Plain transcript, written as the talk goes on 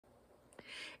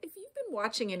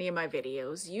watching any of my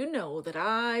videos, you know that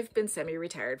I've been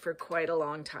semi-retired for quite a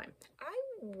long time. I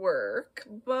work,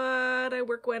 but I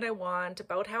work when I want,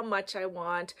 about how much I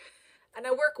want, and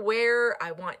I work where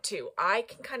I want to. I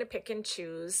can kind of pick and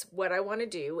choose what I want to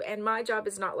do, and my job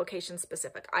is not location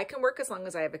specific. I can work as long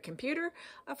as I have a computer,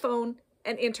 a phone,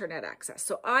 and internet access.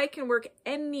 So I can work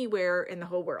anywhere in the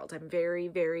whole world. I'm very,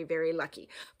 very, very lucky.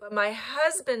 But my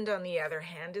husband, on the other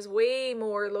hand, is way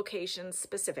more location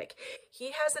specific. He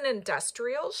has an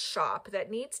industrial shop that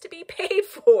needs to be paid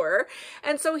for.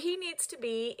 And so he needs to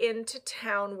be into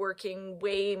town working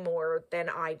way more than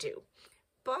I do.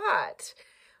 But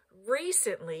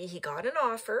recently he got an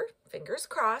offer, fingers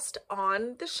crossed,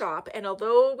 on the shop, and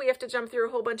although we have to jump through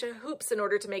a whole bunch of hoops in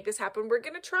order to make this happen, we're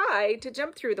going to try to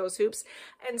jump through those hoops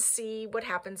and see what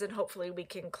happens, and hopefully we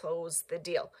can close the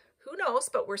deal. Who knows,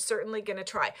 but we're certainly going to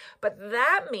try. But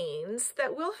that means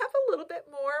that we'll have a little bit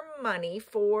more money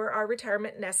for our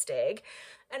retirement nest egg.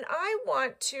 And I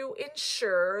want to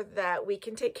ensure that we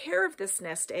can take care of this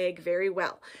nest egg very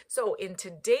well. So in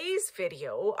today's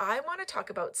video, I want to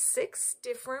talk about 6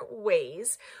 different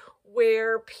ways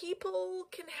where people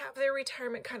can have their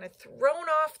retirement kind of thrown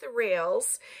off the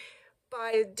rails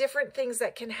by different things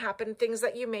that can happen, things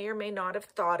that you may or may not have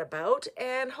thought about.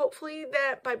 And hopefully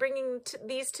that by bringing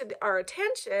these to our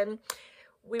attention,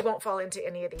 we won't fall into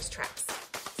any of these traps.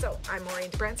 So I'm Maureen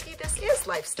Dobransky. This is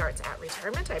Life Starts at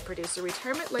Retirement. I produce a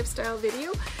retirement lifestyle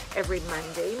video every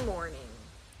Monday morning.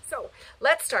 So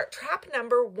let's start. Trap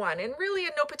number 1, and really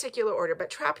in no particular order, but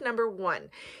trap number 1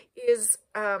 is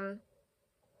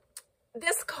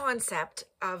this concept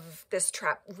of this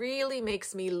trap really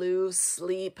makes me lose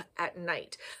sleep at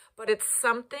night. But it's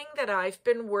something that I've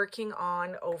been working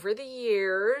on over the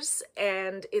years,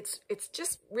 and it's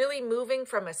just really moving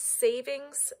from a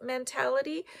savings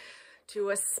mentality to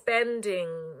a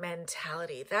spending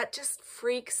mentality. That just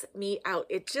freaks me out.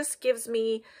 It just gives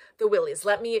me the willies.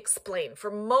 Let me explain.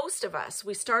 For most of us,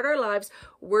 we start our lives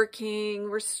working,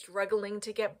 we're struggling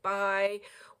to get by,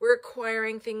 we're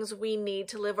acquiring things we need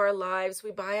to live our lives.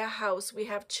 We buy a house, we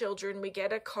have children, we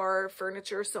get a car,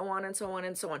 furniture, so on and so on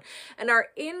and so on. And our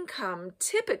income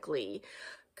typically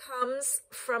comes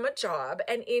from a job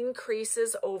and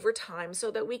increases over time so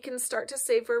that we can start to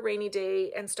save for a rainy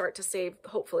day and start to save,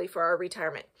 hopefully, for our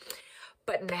retirement.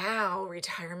 But now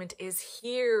retirement is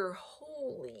here.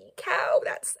 Holy cow,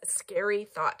 that's a scary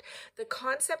thought. The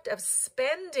concept of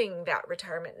spending that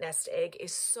retirement nest egg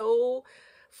is so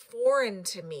foreign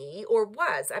to me, or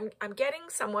was. I'm getting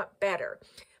somewhat better.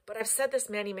 But I've said this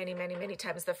many, many, many, many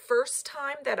times. The first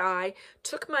time that I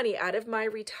took money out of my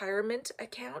retirement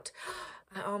account,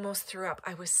 I almost threw up.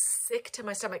 I was sick to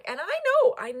my stomach. And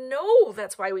I know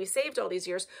that's why we saved all these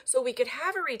years, so we could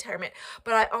have a retirement.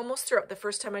 But I almost threw up the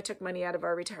first time I took money out of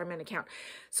our retirement account.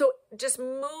 So just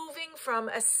moving from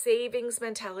a savings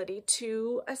mentality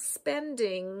to a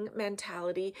spending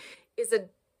mentality is a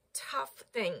tough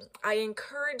thing. I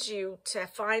encourage you to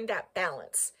find that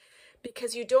balance,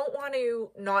 because you don't want to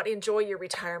not enjoy your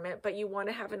retirement, but you want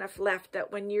to have enough left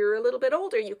that when you're a little bit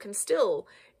older, you can still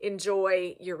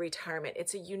enjoy your retirement.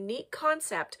 It's a unique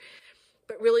concept,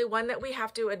 but really one that we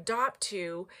have to adopt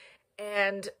to,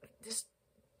 and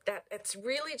that it's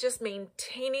really just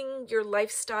maintaining your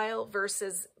lifestyle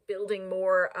versus building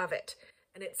more of it.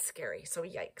 And it's scary, so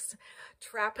yikes.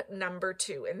 Trap number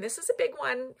 2, and this is a big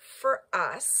one for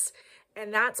us,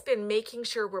 and that's been making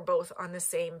sure we're both on the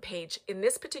same page in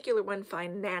this particular one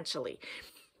financially.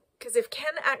 Because if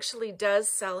Ken actually does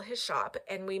sell his shop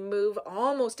and we move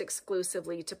almost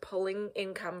exclusively to pulling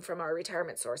income from our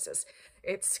retirement sources,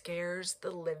 it scares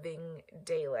the living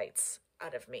daylights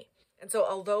out of me. And so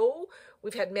although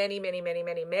we've had many, many, many,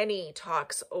 many, many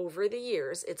talks over the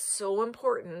years, it's so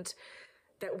important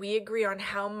that we agree on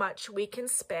how much we can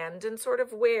spend and sort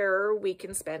of where we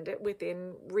can spend it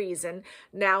within reason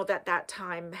now that that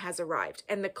time has arrived.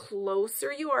 And the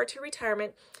closer you are to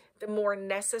retirement, the more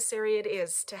necessary it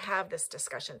is to have this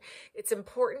discussion. It's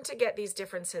important to get these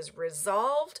differences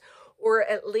resolved, or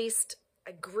at least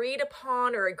agreed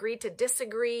upon, or agreed to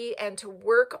disagree, and to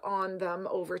work on them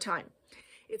over time.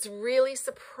 It's really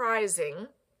surprising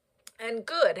and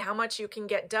good how much you can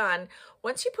get done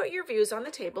once you put your views on the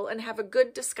table and have a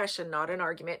good discussion, not an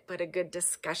argument, but a good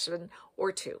discussion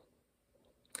or two.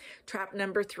 Trap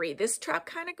number 3. This trap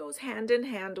kind of goes hand in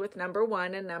hand with number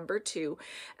 1 and number 2,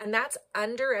 and that's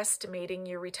underestimating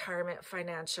your retirement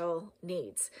financial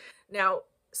needs. Now,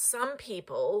 some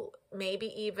people,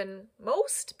 maybe even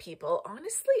most people,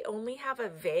 honestly only have a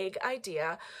vague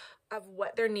idea of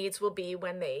what their needs will be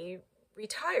when they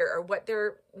retire, or what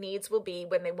their needs will be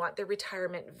when they want their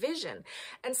retirement vision.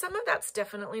 And some of that's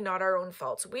definitely not our own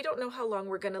faults. We don't know how long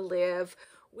we're going to live.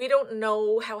 We don't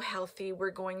know how healthy we're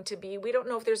going to be. We don't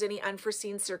know if there's any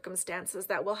unforeseen circumstances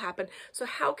that will happen. So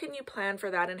how can you plan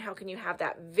for that, and how can you have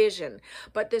that vision?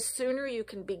 But the sooner you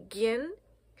can begin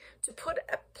to put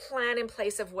a plan in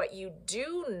place of what you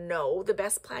do know, the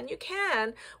best plan you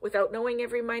can, without knowing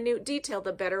every minute detail,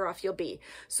 the better off you'll be.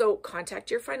 So contact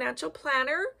your financial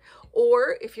planner,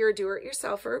 or if you're a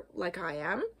do-it-yourselfer like I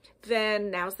am,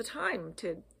 then now's the time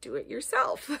to do it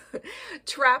yourself.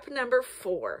 Trap number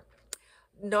 4,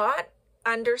 not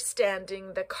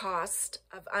understanding the cost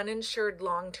of uninsured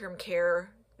long-term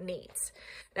care needs.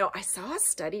 Now, I saw a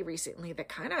study recently that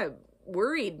kind of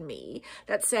worried me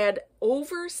that said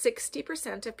over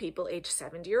 60% of people age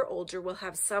 70 or older will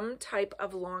have some type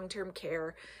of long-term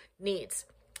care needs.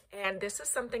 And this is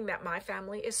something that my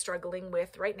family is struggling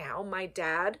with right now. My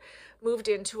dad moved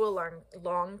into a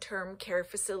long-term care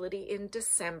facility in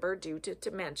December due to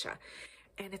dementia.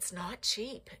 And it's not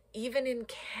cheap. Even in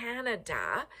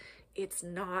Canada, it's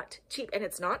not cheap. And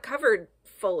it's not covered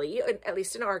fully, at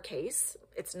least in our case.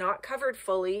 It's not covered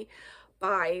fully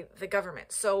by the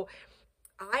government. So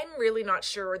I'm really not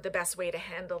sure the best way to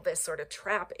handle this sort of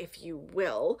trap, if you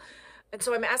will. And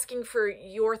so I'm asking for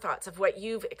your thoughts of what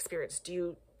you've experienced. Do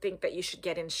you think that you should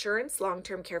get insurance,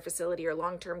 long-term care facility or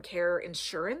long-term care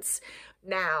insurance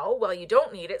now while you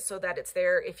don't need it, so that it's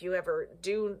there if you ever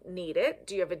do need it?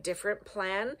 Do you have a different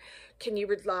plan? Can you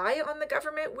rely on the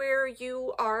government where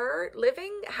you are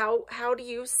living? How do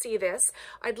you see this?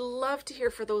 I'd love to hear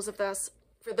for those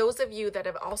of you that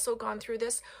have also gone through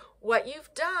this, what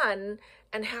you've done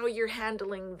and how you're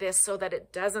handling this so that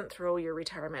it doesn't throw your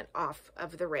retirement off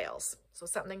of the rails. So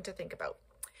something to think about.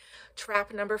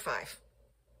 Trap number 5,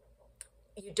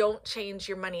 you don't change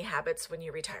your money habits when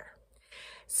you retire.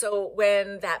 So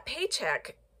when that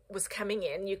paycheck was coming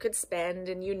in, you could spend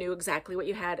and you knew exactly what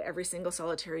you had every single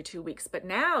solitary 2 weeks. But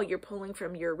now you're pulling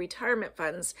from your retirement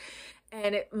funds,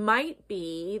 and it might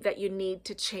be that you need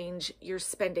to change your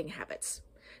spending habits.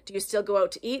 Do you still go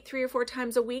out to eat 3 or 4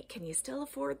 times a week? Can you still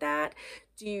afford that?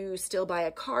 Do you still buy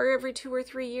a car every 2 or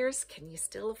 3 years? Can you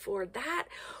still afford that?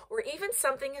 Or even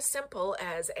something as simple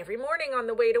as every morning on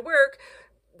the way to work,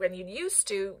 when you used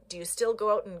to, do you still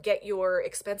go out and get your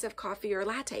expensive coffee or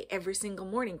latte every single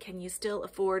morning? Can you still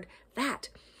afford that?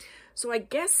 So I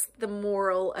guess the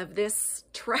moral of this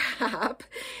trap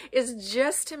is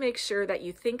just to make sure that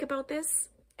you think about this,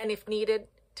 and if needed,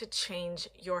 to change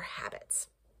your habits.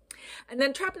 And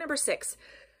then trap number 6,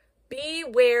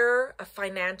 beware of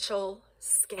financial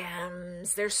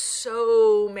scams. There's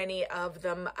so many of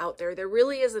them out there. There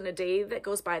really isn't a day that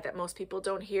goes by that most people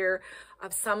don't hear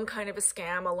of some kind of a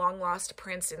scam. A long lost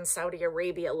prince in Saudi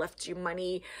Arabia left you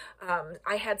money.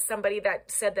 I had somebody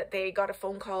that said that they got a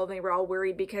phone call and they were all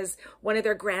worried because one of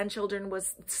their grandchildren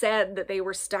said that they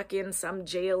were stuck in some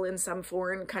jail in some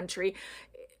foreign country.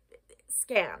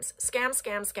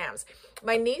 Scams.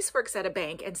 My niece works at a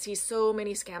bank and sees so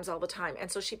many scams all the time. And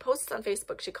so she posts on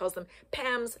Facebook, she calls them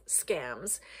Pam's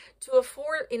scams, to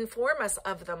inform us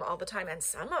of them all the time. And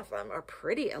some of them are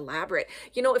pretty elaborate.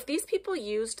 You know, if these people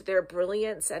used their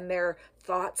brilliance and their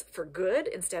thoughts for good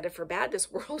instead of for bad,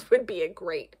 this world would be a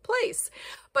great place.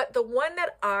 But the one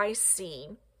that I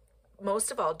see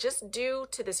most of all, just due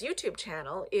to this YouTube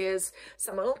channel, is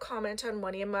someone will comment on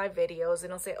one of my videos and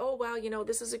they'll say, oh, wow, you know,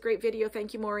 this is a great video.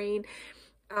 Thank you, Maureen.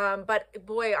 But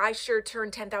boy, I sure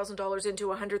turned $10,000 into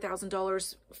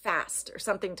 $100,000 fast, or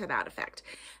something to that effect.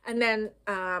 And then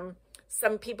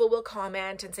some people will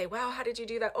comment and say, wow, how did you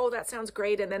do that? Oh, that sounds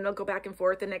great. And then they'll go back and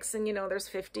forth. The next thing you know, there's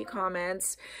 50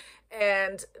 comments.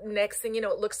 And next thing you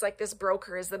know, it looks like this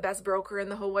broker is the best broker in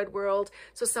the whole wide world.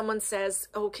 So someone says,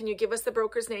 oh, can you give us the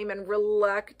broker's name? And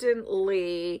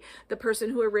reluctantly, the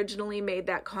person who originally made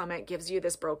that comment gives you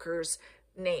this broker's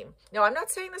name. Now, I'm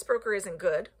not saying this broker isn't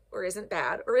good or isn't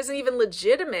bad or isn't even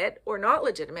legitimate or not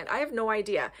legitimate. I have no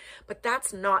idea. But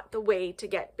that's not the way to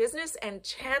get business. And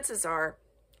chances are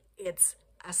it's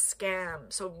a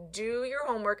scam. So do your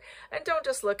homework and don't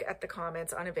just look at the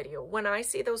comments on a video. When I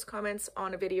see those comments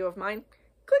on a video of mine,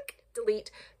 click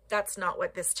delete. That's not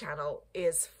what this channel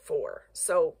is for.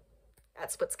 So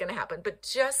that's what's going to happen. But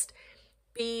just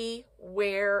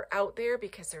beware out there,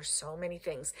 because there's so many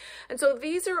things. And so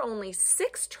these are only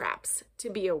 6 traps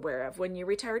to be aware of when you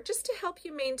retire, just to help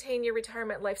you maintain your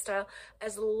retirement lifestyle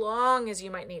as long as you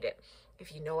might need it.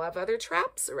 If you know of other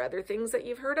traps or other things that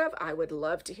you've heard of, I would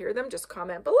love to hear them. Just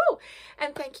comment below.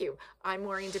 And thank you. I'm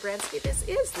Maureen Dobransky. This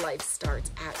is Life Starts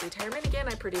at Retirement. Again,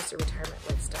 I produce a retirement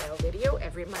lifestyle video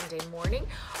every Monday morning,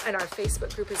 and our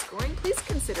Facebook group is growing. Please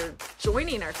consider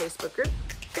joining our Facebook group,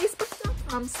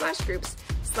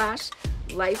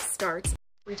 facebook.com/groups/Life Starts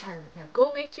Retirement. Now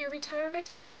go make your retirement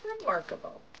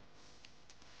remarkable.